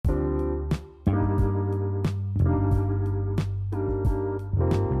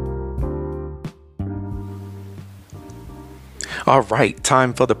All right,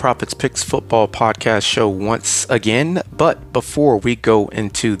 time for the Prophets Picks Football Podcast Show once again. But before we go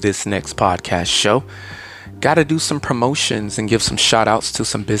into this next podcast show, got to do some promotions and give some shout outs to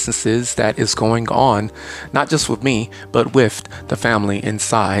some businesses that is going on, not just with me, but with the family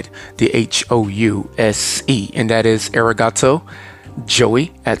inside the HOUSE. And that is Arigato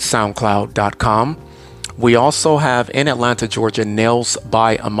Joey at SoundCloud.com. We also have in Atlanta, Georgia, Nails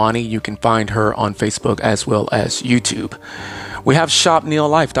by Amani. You can find her on Facebook as well as YouTube. We have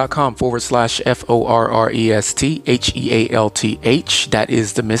shopneillife.com/FORRESTHEALTH. That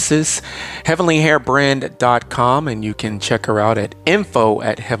is the Mrs. HeavenlyHairBrand.com, and you can check her out at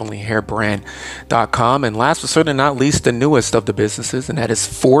info@HeavenlyHairBrand.com. And last but certainly not least, the newest of the businesses, and that is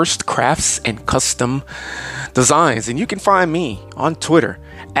Forced Crafts and Custom Designs. And you can find me on Twitter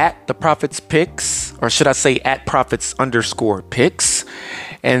at the Prophets Picks, or should I say at Prophets_Picks.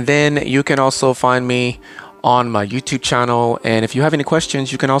 And then you can also find me on my YouTube channel. And if you have any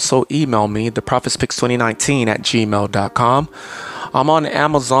questions, you can also email me, theprophetspicks2019@gmail.com. I'm on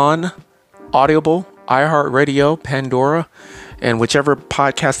Amazon, Audible, iHeartRadio, Pandora, and whichever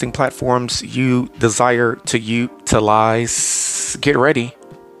podcasting platforms you desire to utilize. Get ready.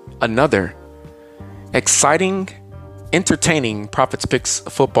 Another exciting, entertaining Prophets Picks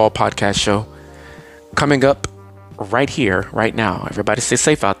football podcast show coming up right here, right now. Everybody stay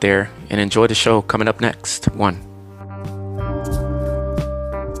safe out there and enjoy the show coming up next. One.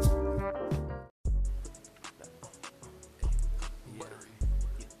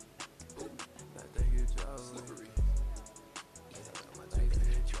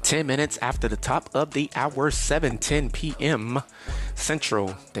 Ten minutes after the top of the hour, 7:10 p.m.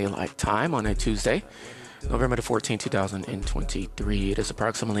 Central Daylight Time on a Tuesday, November the 14th, 2023. It is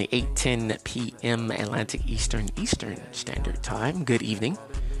approximately 8:10 p.m. Atlantic Eastern Standard Time. Good evening,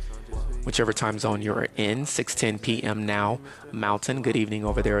 whichever time zone you're in. 6:10 p.m. now, Mountain. Good evening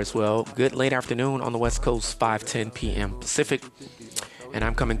over there as well. Good late afternoon on the West Coast, 5:10 p.m. Pacific. And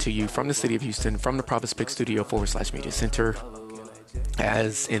I'm coming to you from the city of Houston, from the Prophets Pick Studio /Media Center.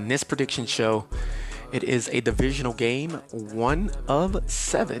 As in this prediction show, it is a divisional game, 1 of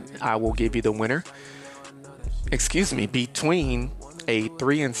 7. I will give you the winner. Between a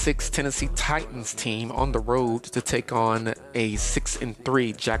 3-6 Tennessee Titans team on the road to take on a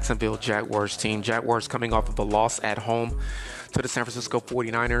 6-3 Jacksonville Jaguars team. Jaguars coming off of a loss at home to the San Francisco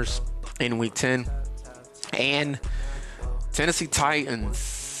 49ers in Week 10. And Tennessee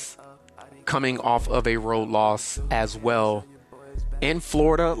Titans coming off of a road loss as well in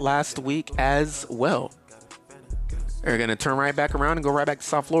Florida last week as well. They're going to turn right back around and go right back to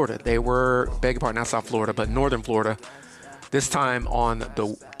South Florida. They were, not South Florida, but Northern Florida. This time on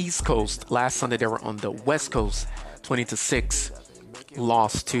the East Coast. Last Sunday, they were on the West Coast. 20-6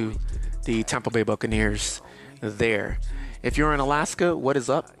 loss to the Tampa Bay Buccaneers there. If you're in Alaska, what is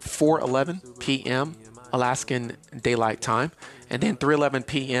up? 4:11 p.m. Alaskan Daylight Time. And then 3:11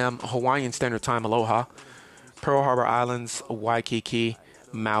 p.m. Hawaiian Standard Time, Aloha. Pearl Harbor Islands, Waikiki,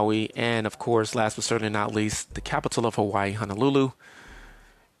 Maui, and of course, last but certainly not least, the capital of Hawaii, Honolulu.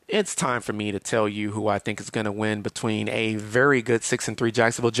 It's time for me to tell you who I think is going to win between a very good 6-3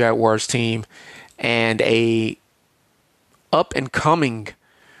 Jacksonville Jaguars team and a up-and-coming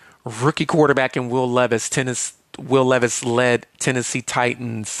rookie quarterback in Will Levis-led Tennessee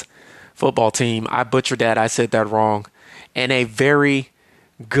Titans football team. I butchered that. I said that wrong. And a very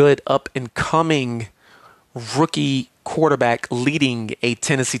good up-and-coming rookie quarterback leading a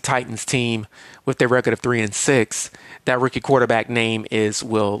Tennessee Titans team with their record of 3-6. That rookie quarterback name is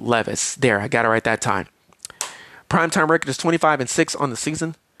Will Levis. There, I got it right that time. Primetime record is 25-6 on the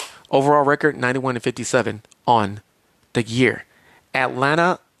season. Overall record 91-57 on the year.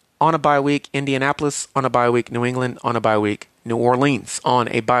 Atlanta on a bye week. Indianapolis on a bye week. New England on a bye week. New Orleans on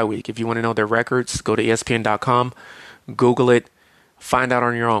a bye week. If you want to know their records, go to ESPN.com, Google it, find out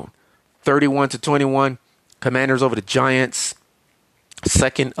on your own. 31-21. Commanders over the Giants.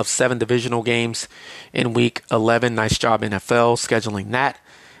 Second of 7 divisional games in Week 11. Nice job, NFL, scheduling that.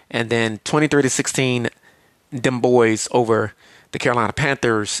 And then 23-16, them boys over the Carolina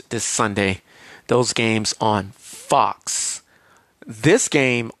Panthers this Sunday. Those games on Fox. This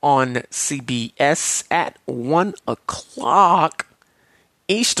game on CBS at 1 o'clock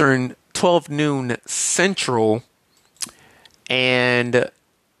Eastern, 12 noon Central. And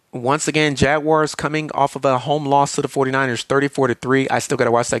once again, Jaguars coming off of a home loss to the 49ers, 34-3. I still got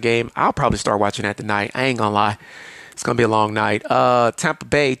to watch that game. I'll probably start watching that tonight. I ain't going to lie. It's going to be a long night. Tampa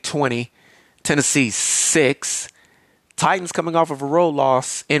Bay, 20. Tennessee, 6. Titans coming off of a road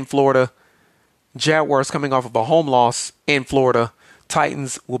loss in Florida. Jaguars coming off of a home loss in Florida.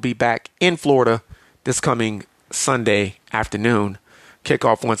 Titans will be back in Florida this coming Sunday afternoon.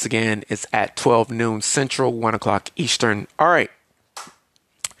 Kickoff once again is at 12 noon Central, 1 o'clock Eastern. All right.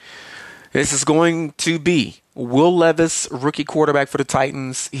 This is going to be Will Levis, rookie quarterback for the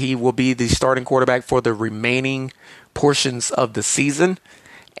Titans. He will be the starting quarterback for the remaining portions of the season,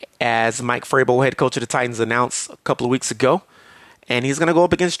 as Mike Vrabel, head coach of the Titans, announced a couple of weeks ago. And he's going to go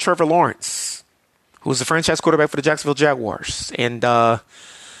up against Trevor Lawrence, who's the franchise quarterback for the Jacksonville Jaguars. And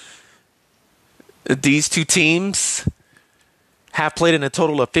these two teams have played in a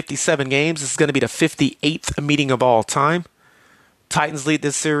total of 57 games. This is going to be the 58th meeting of all time. Titans lead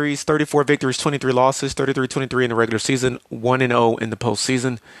this series, 34 victories, 23 losses, 33-23 in the regular season, 1-0 in the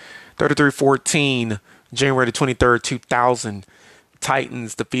postseason. 33-14, January the 23rd, 2000.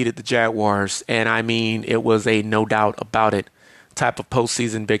 Titans defeated the Jaguars, and I mean, it was a no doubt about it type of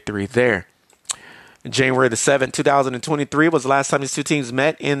postseason victory there. January the 7th, 2023 was the last time these two teams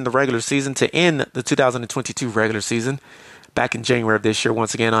met in the regular season to end the 2022 regular season. Back in January of this year,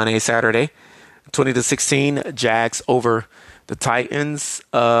 once again on a Saturday. 20-16, Jags over the Titans.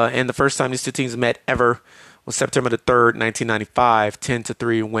 And the first time these two teams met ever was September the 3rd, 1995.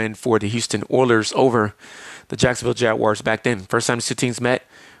 10-3 win for the Houston Oilers over the Jacksonville Jaguars back then. First time these two teams met,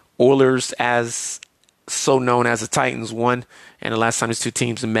 Oilers, as so known as the Titans, won. And the last time these two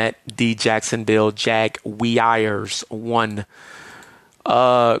teams met, the Jacksonville Jaguars won.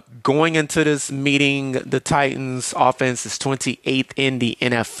 Going into this meeting, the Titans offense is 28th in the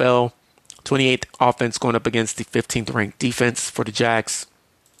NFL. 28th offense going up against the 15th ranked defense for the Jags.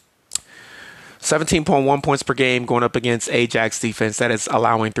 17.1 points per game going up against a Jags defense that is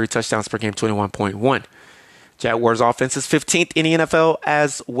allowing 3 touchdowns per game, 21.1. Jaguars offense is 15th in the NFL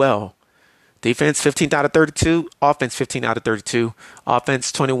as well. Defense 15th out of 32. Offense 15 out of 32.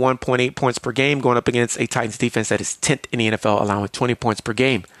 Offense 21.8 points per game going up against a Titans defense that is 10th in the NFL, allowing 20 points per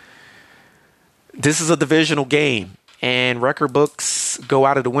game. This is a divisional game, and record books go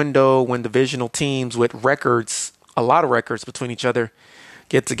out of the window when divisional teams with records, a lot of records between each other,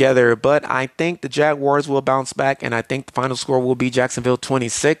 get together. But I think the Jaguars will bounce back, and I think the final score will be Jacksonville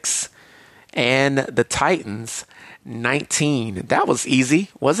 26 and the Titans 19. That was easy,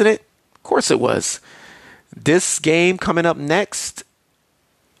 wasn't it? Of course it was. This game coming up next,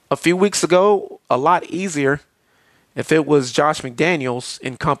 a few weeks ago, a lot easier if it was Josh McDaniels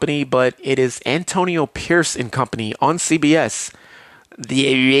and company, but it is Antonio Pierce and company on CBS.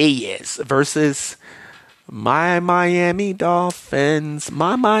 The Reyes versus my Miami Dolphins.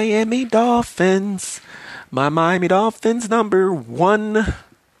 My Miami Dolphins. My Miami Dolphins number 1.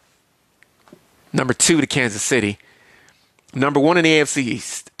 Number 2 to Kansas City. Number 1 in the AFC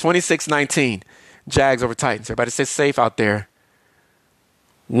East, 26-19, Jags over Titans. Everybody stay safe out there.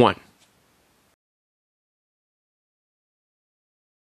 1.